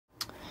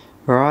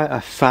Right, I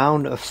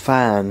found a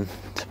fan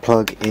to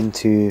plug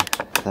into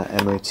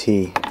that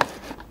MOT.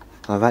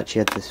 I've actually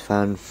had this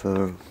fan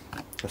for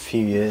a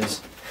few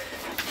years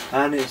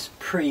and it's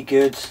pretty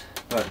good,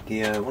 but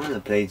the one of the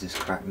blades is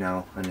cracked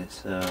now and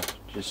it's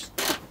just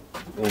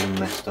all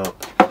messed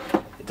up.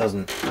 It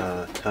doesn't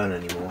turn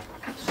anymore,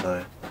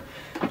 so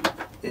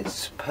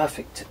it's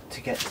perfect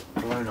to get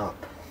blown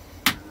up.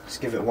 Let's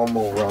give it one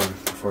more run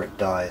before it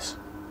dies.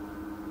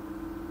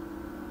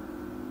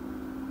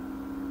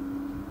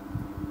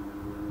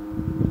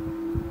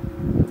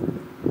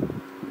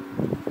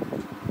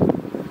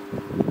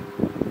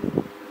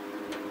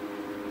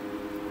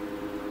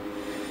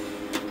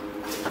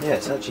 Yeah,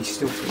 it's actually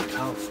still pretty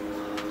powerful.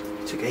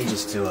 It took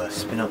ages to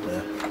spin up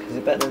there. Is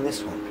it better than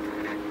this one?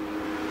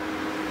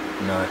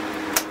 No.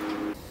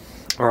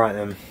 Alright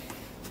then.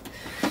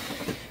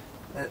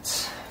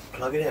 Let's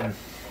plug it in.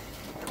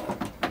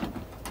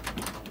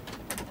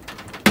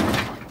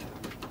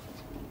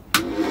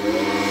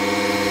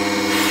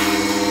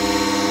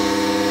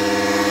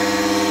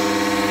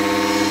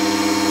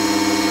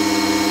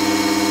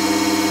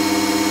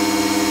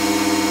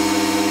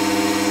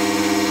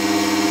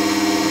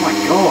 Oh my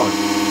god!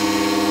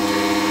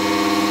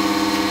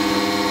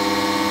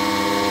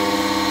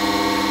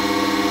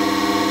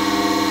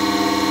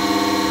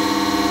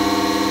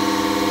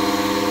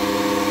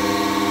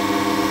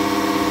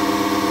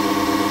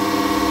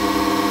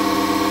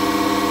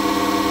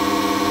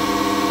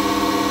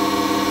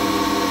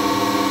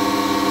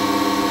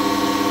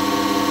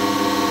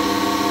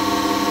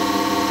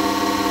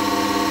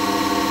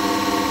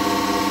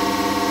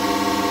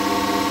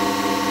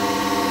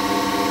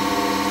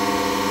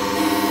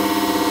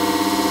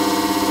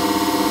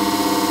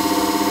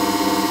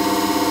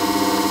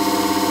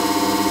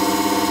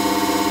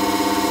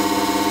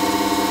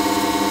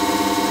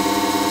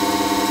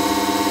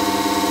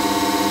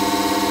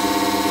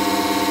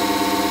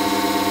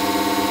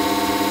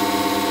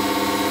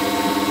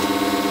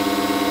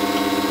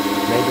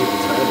 Maybe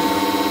it's turning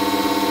now.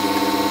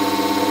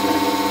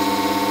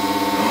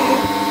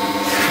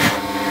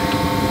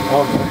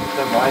 Oh no,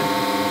 never mind.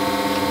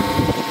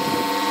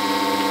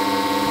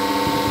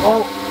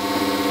 Oh!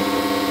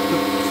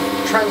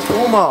 The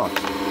transformer!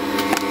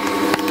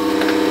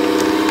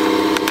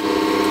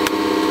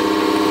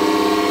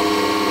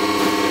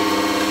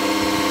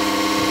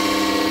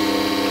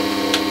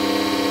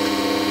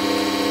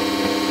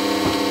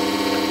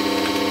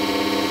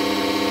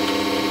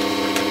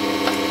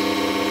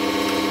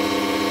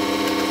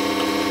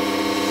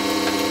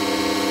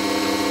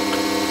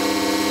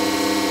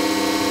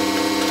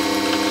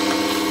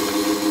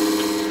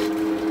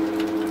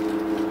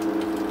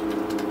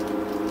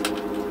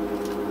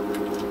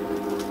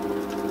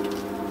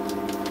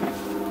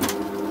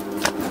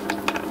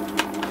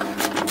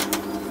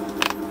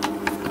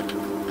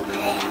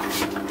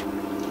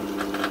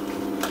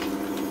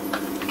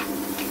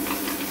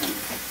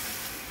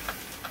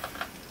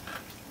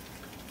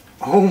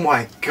 Oh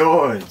my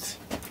god!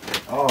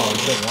 Oh, I'm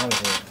getting out of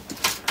here.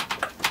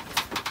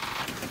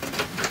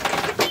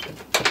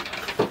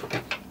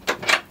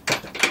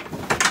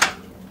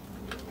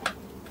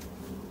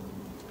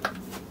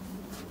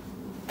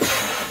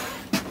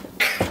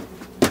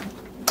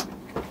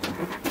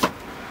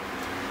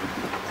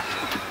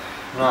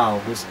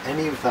 Now, was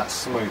any of that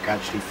smoke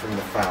actually from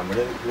the fan?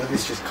 Will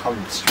this just come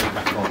straight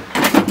back on?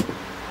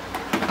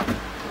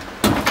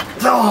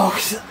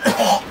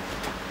 Oh!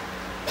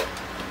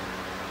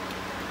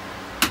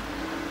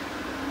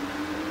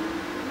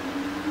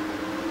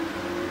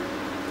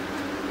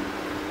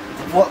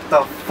 What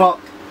the fuck?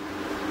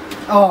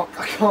 Oh,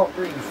 I can't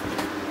breathe.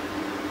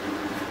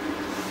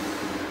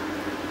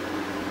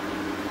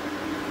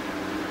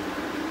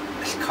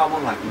 It's come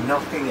on like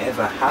nothing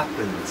ever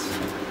happens.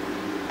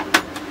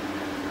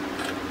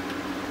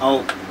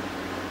 Oh.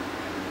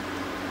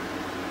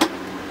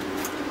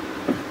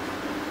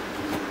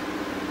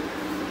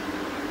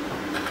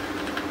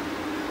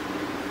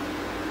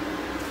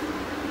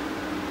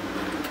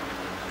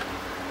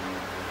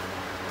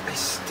 It's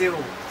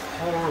still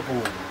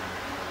horrible.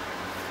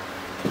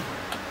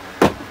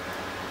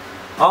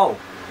 Oh!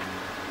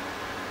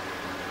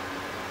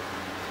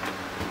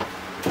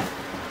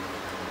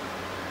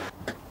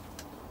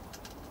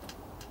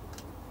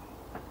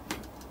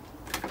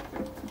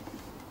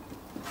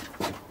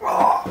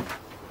 Oh!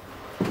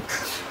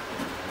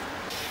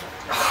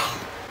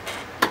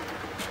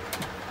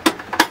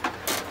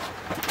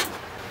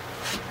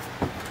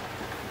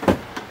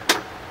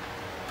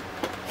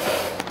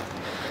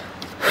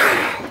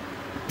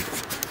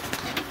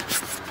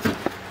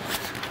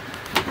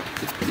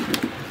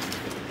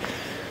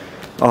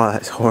 Oh,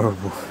 that's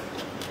horrible.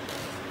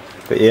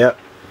 But yeah,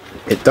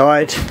 it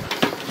died.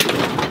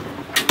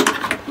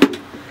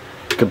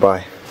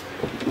 Goodbye.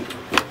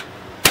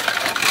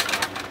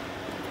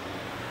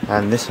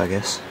 And this, I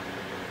guess.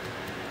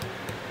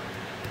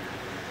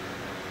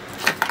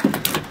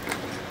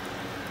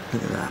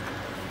 Look at that.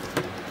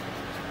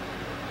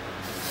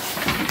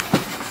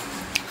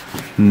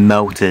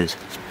 Melted.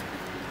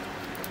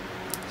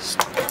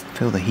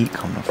 Feel the heat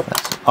coming off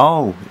this.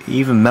 Oh, it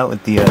even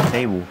melted the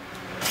table.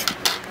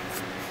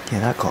 Yeah,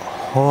 that got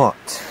hot.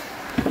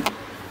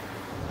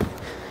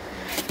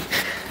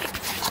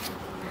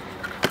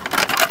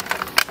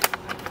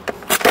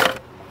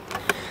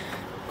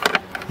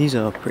 These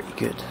are pretty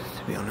good,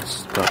 to be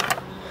honest,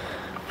 but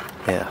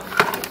yeah.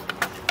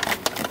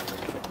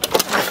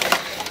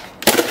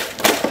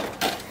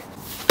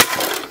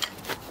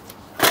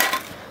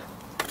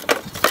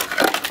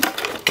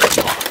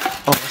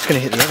 Oh, it's gonna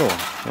hit the other one.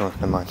 Oh,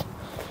 never mind.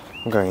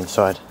 I'm going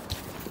inside.